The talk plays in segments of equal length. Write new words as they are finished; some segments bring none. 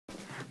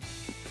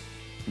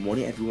Good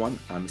morning everyone,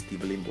 I'm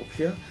Stephen Lim Bob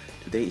here.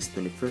 Today is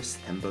 21st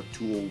September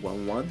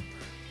 2011,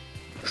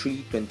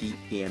 3:20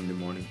 a.m. in the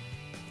morning.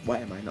 Why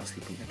am I not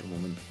sleeping at the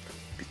moment?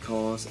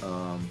 Because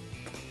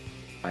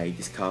I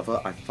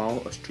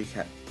found a stray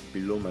cat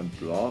below my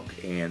block,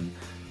 and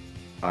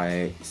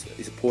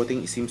it's a poor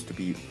thing. It seems to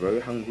be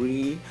very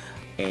hungry,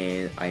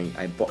 and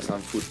I bought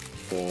some food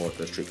for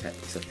the stray cat.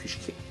 It's a fish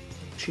cake.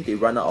 Actually, they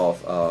run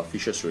out of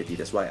fishes already.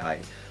 That's why I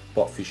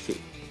bought fish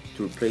cake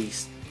to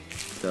replace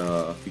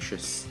the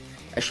fishes.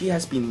 Actually, it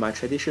has been my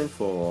tradition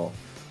for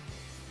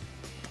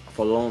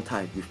a long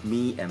time with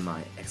me and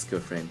my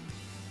ex-girlfriend.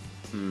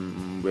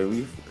 When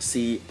we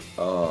see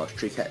a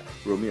stray cat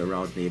roaming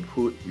around the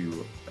neighborhood,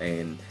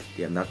 and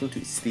they have nothing to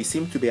eat. They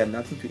seem to be have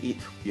nothing to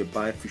eat. We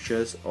buy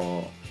fishes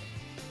or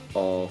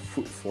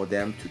food for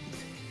them to eat.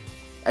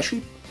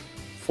 Actually,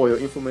 for your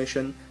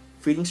information,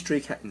 feeding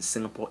stray cat in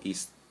Singapore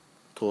is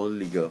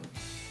totally legal,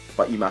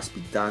 but it must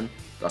be done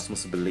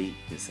responsibly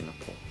in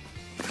Singapore.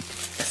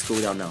 Let's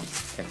go down now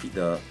and feed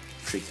the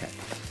stray cat.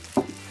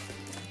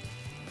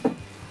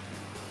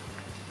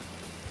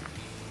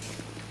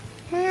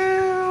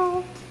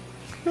 喵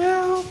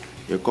喵，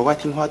有乖乖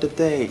听话对不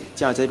对？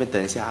叫我在这边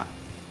等一下。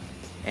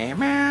哎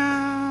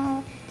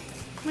喵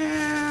喵。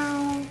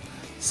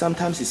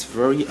Sometimes it's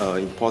very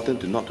important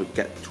to not to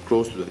get too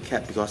close to the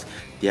cat because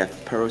they have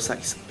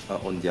parasites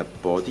on their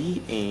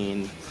body,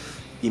 and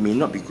it may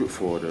not be good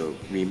for the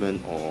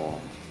women, or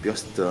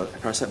because the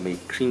parasite may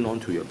cling on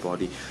to your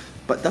body.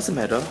 But doesn't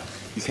matter,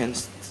 you can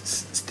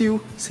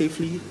still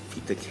safely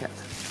feed the cat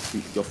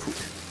with your food.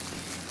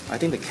 I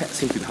think the cat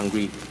seems to be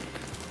hungry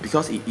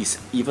because it is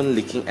even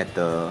licking at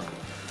the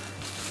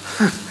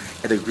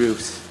at the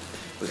grills,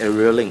 at the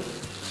railing.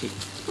 Okay.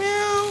 喵，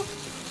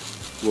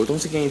我有东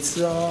西给你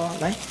吃哦，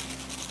来，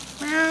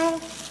喵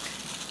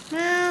喵，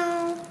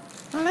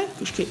好来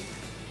fish cake，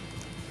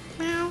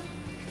 喵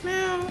喵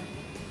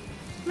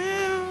喵，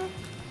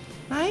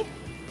来，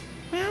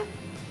喵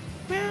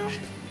喵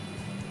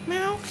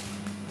喵，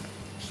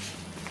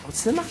好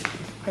吃吗？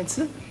快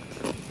吃！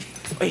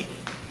哎，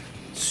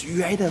是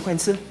鱼来的，快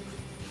吃！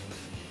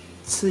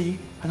吃鱼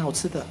很好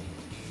吃的，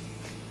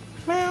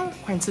喵，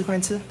快点吃，快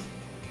点吃，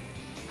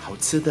好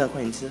吃的，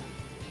快点吃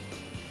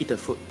 ，eat the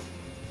food，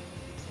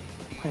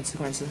 快点吃，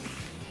快点吃，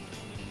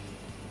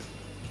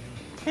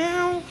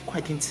喵，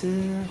快点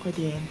吃，快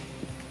点，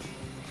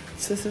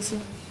吃吃吃，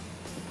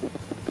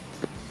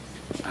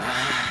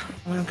啊，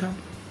康康，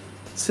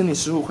吃你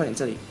食物，快点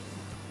这里，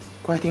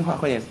快听话，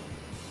快点，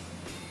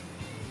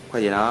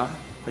快点啊，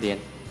快点，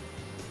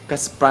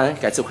不然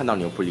改次我看到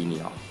你我不理你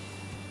哦，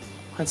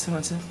快吃，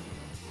快吃。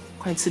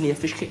快吃你的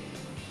fish cake，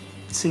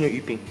 吃你的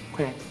鱼饼，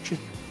快点去。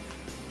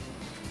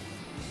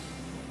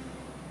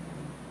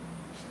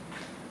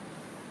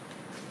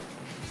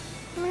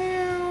喵。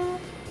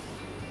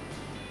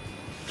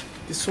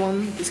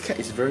This cat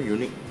is very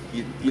unique.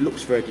 It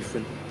looks very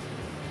different.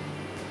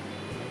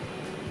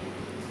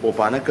 我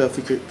把那个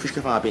fish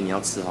cake 放那边，你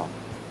要吃哦，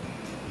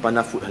不然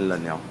那 food 很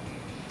冷了。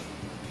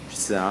去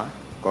吃啊，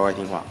乖乖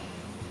听话。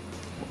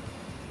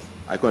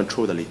I go and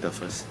throw the litter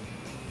first.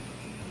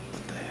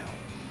 What the hell?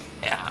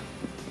 Yeah.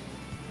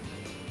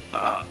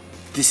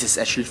 This is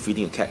actually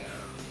feeding a cat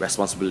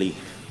responsibly.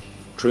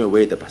 Throwing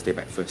away the plastic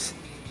bag first.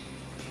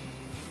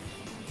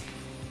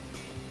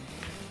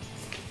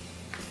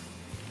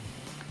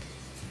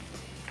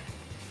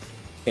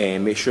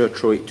 And make sure to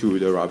throw it to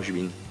the rubbish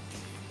bin.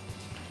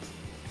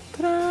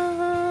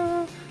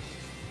 Ta-da!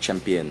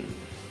 Champion.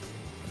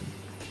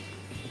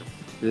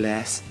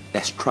 Let's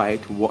try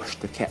to watch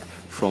the cat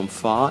from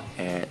far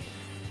and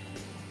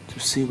to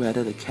see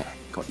whether the cat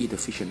got eat the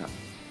fish or not.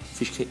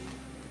 Fish cake.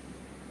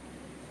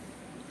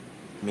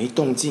 没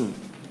动静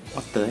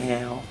 ，What the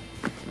hell？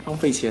 浪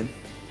费钱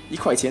，1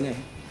块钱呢。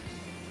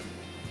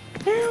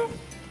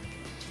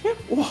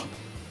哇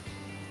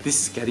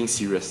 ，This is getting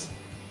serious.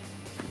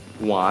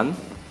 One,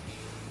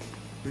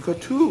 we got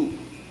two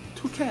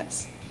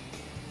cats.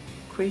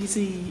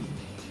 Crazy.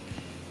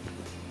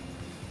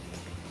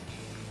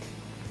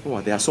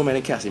 Wow, there are so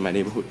many cats in my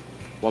neighborhood.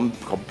 One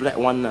got black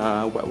one,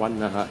 white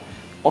one,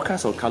 all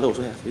kinds of color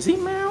also have. You see,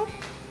 meow,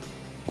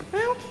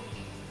 meow,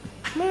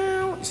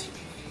 meow.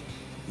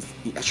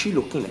 It's actually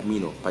looking at me,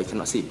 no, but I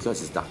cannot see it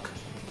because it's dark.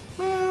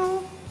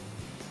 Meow.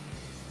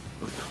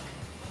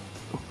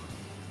 Oh.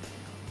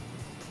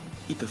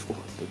 Eat the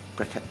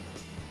black cat.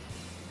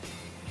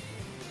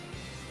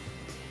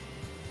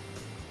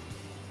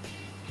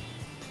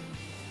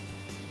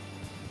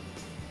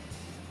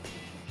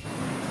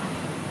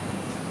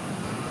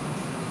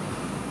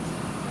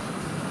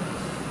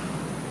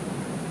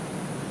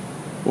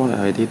 What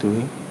are they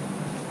doing?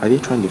 Are they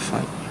trying to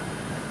fight?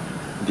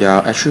 They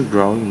are actually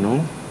growling, you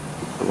know,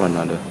 at one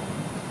another.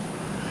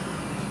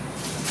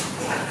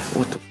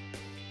 What the?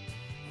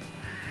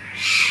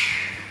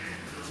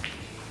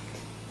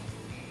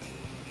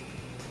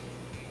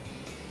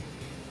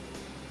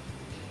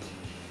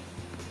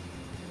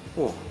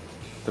 Oh,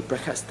 the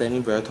black cat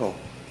standing very tall,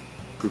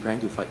 preparing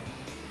to fight.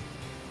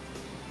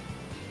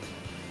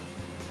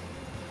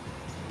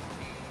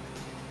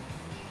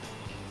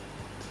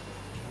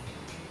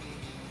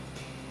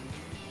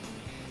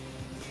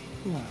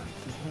 What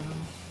the hell?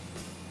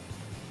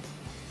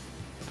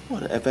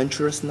 What an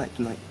adventurous night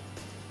tonight.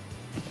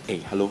 哎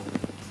 ，Hello，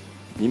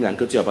 你们两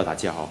个最好不要打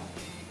架哦。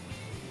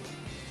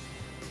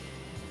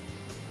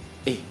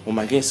哎，我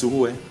买给你食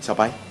物哎，小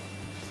白，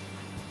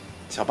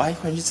小白，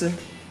快点去吃，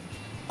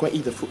快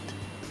eat the food。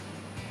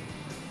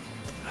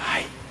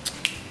哎，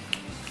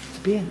这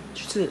边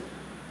去吃。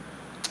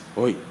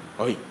喂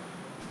喂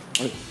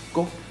喂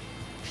 ，Go，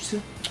 去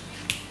吃，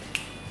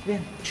这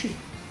边去，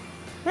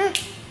嗯。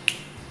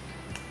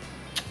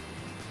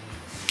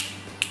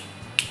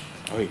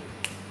喂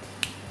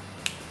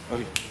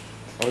喂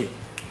喂。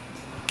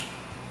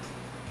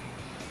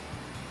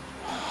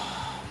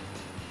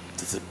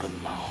这只笨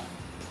猫，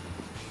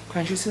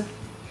快点去吃。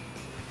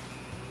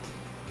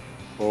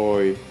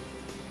喂，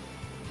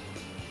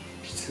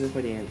去吃，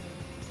快点。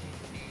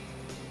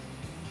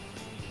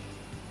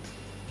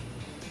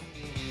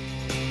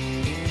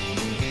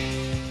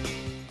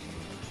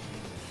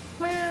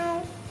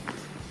喵。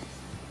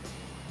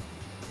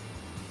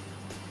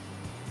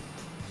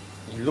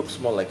He looks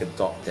more like a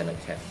dog than a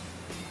cat.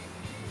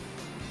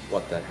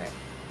 What the heck?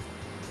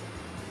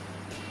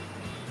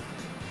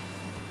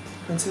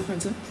 快吃，快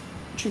吃，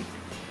去。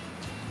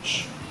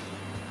嘘，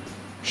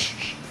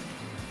嘘，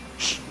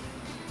嘘，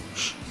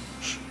嘘，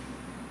嘘。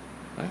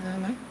来来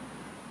来，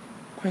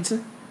快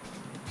吃。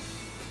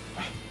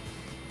来，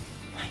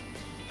来，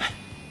来，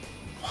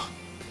哇，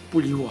不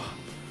理我。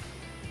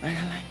来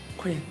来来，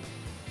快点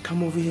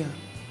 ，come over here.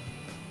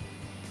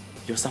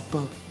 Your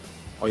supper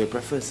or your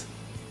breakfast.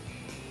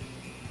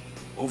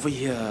 Over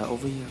here,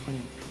 over here, 快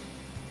点。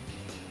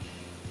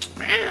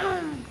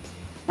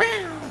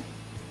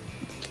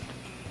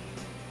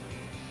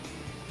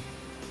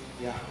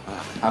Yeah,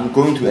 I'm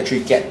going to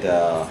actually get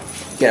a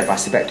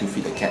plastic bag to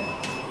feed the cat.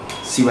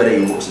 See whether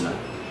it works or not.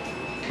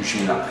 Wish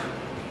me luck.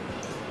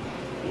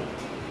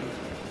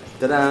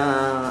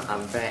 Ta-da!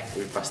 I'm back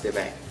with plastic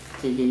bag.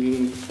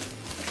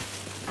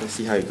 Let's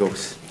see how it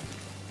goes.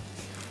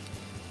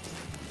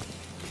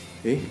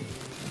 Eh?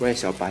 Where's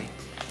小白?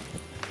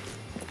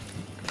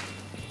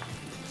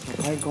 小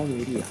白gone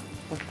already.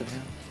 What the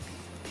hell?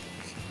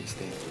 He's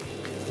there.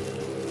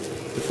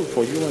 The food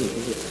for you one.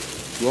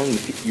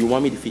 You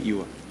want me to feed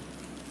you?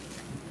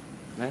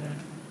 来来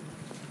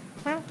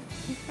来，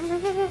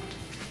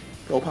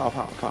我怕。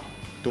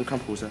Don't come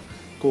closer.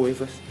 Go away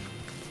first.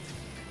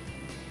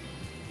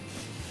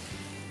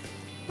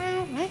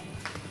 来，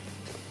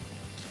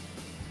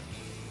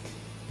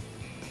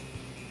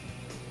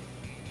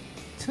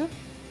吃，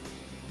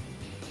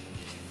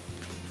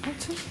来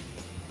吃，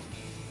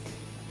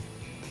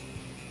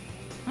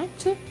来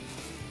吃。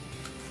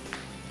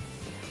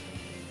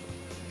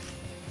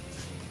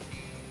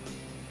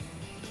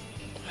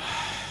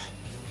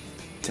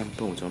这样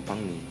笨，我怎么帮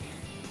你？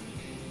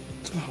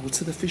这么好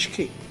吃的 fish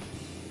cake。